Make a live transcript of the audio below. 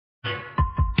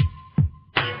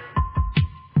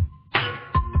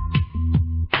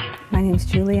name's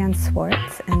Julianne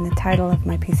Swartz, and the title of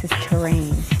my piece is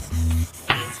Terrain.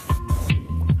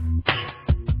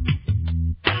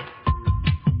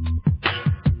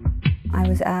 I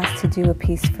was asked to do a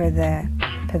piece for the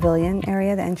pavilion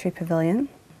area, the entry pavilion.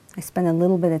 I spent a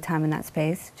little bit of time in that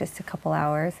space, just a couple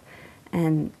hours,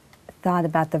 and thought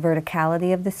about the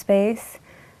verticality of the space,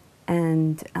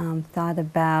 and thought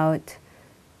about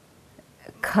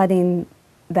cutting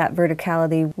that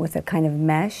verticality with a kind of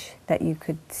mesh that you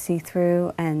could see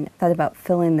through, and thought about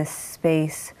filling this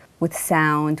space with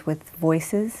sound, with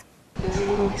voices. It's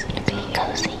always going to be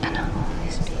cozy. I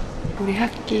know. We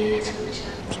have keys.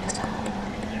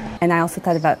 And I also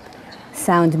thought about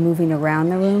sound moving around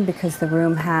the room, because the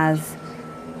room has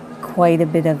quite a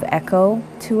bit of echo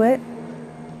to it,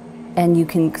 and you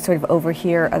can sort of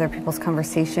overhear other people's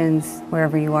conversations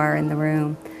wherever you are in the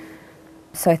room.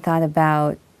 So I thought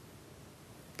about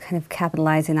kind of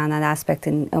capitalizing on that aspect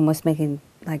and almost making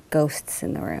like ghosts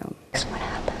in the room. That's what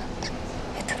happens.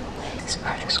 It's always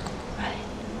art school, right?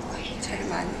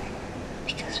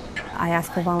 Because I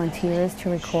asked for volunteers to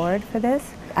record for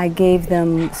this. I gave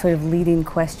them sort of leading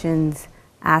questions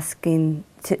asking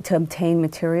to obtain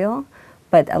material,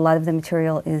 but a lot of the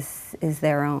material is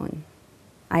their own.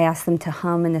 I asked them to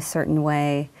hum in a certain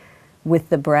way with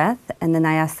the breath, and then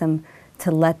I asked them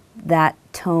to let that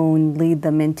tone lead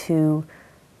them into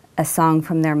a song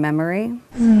from their memory.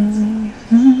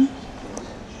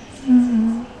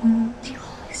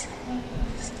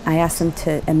 I asked them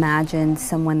to imagine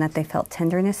someone that they felt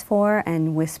tenderness for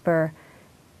and whisper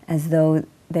as though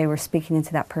they were speaking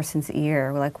into that person's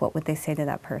ear, like what would they say to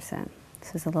that person.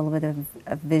 This is a little bit of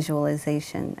a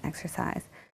visualization exercise.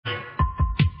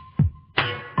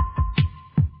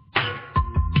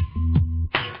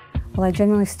 Well, I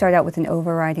generally start out with an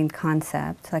overriding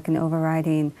concept, like an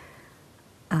overriding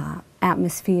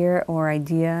atmosphere or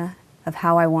idea of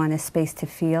how I want a space to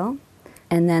feel,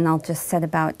 and then I'll just set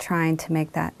about trying to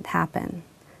make that happen.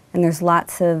 And there's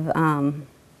lots of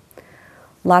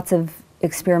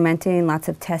experimenting, lots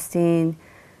of testing.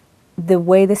 The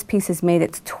way this piece is made,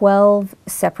 it's 12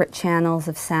 separate channels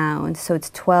of sound, so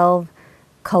it's 12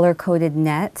 color-coded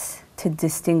nets to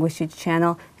distinguish each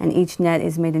channel, and each net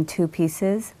is made in 2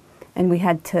 pieces. And we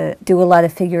had to do a lot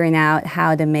of figuring out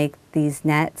how to make these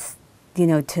nets, you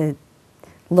know, to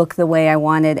look the way I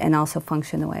wanted and also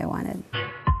function the way I wanted.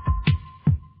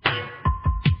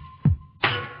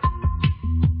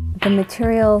 The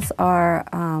materials are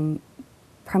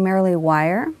primarily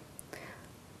wire,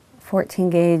 14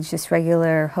 gauge, just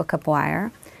regular hookup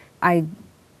wire. I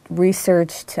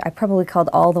researched, I probably called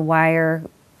all the wire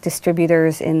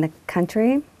distributors in the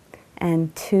country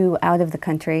and 2 out of the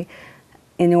country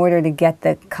in order to get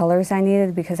the colors I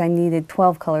needed, because I needed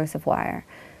 12 colors of wire.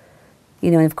 You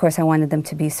know, and of course I wanted them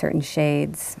to be certain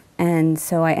shades. And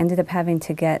so I ended up having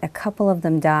to get a couple of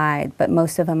them dyed, but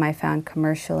most of them I found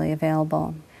commercially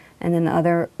available. And then the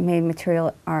other main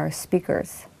material are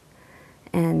speakers.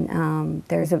 And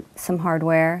there's some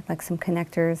hardware, like some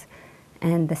connectors,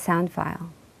 and the sound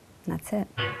file. And that's it.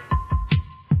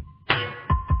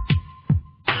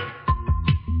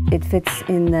 It fits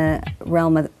in the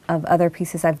realm of other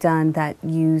pieces I've done that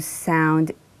use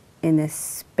sound in a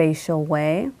spatial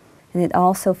way. And it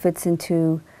also fits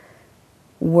into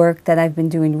work that I've been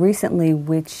doing recently,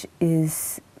 which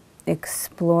is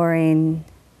exploring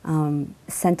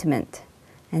sentiment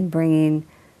and bringing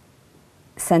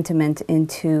sentiment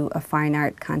into a fine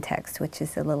art context, which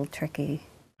is a little tricky.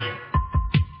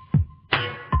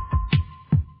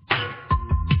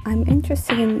 I'm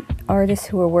interested in artists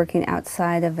who are working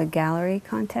outside of a gallery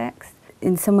context,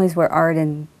 in some ways where art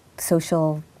and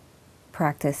social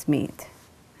practice meet.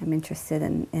 I'm interested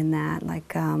in that.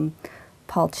 Like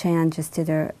Paul Chan just did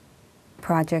a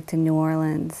project in New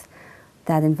Orleans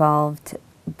that involved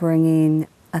bringing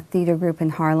a theater group in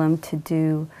Harlem to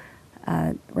do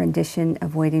a rendition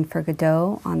of Waiting for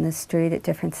Godot on the street at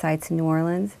different sites in New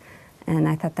Orleans. And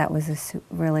I thought that was a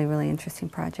really, really interesting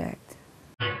project.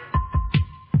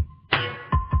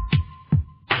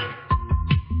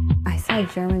 I saw a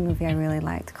German movie I really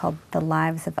liked called The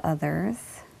Lives of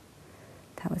Others.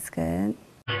 That was good.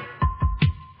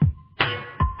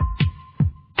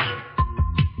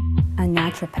 A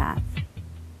naturopath.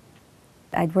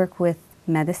 I'd work with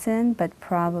medicine, but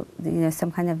probably, you know,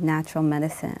 some kind of natural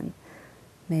medicine.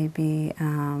 Maybe,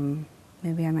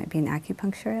 maybe I might be an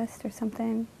acupuncturist or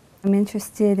something. I'm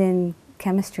interested in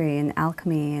chemistry and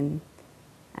alchemy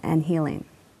and healing.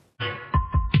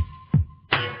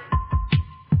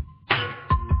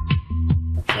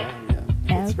 That's all, yeah.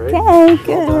 That's Okay, great.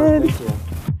 good. Well done. Thank you.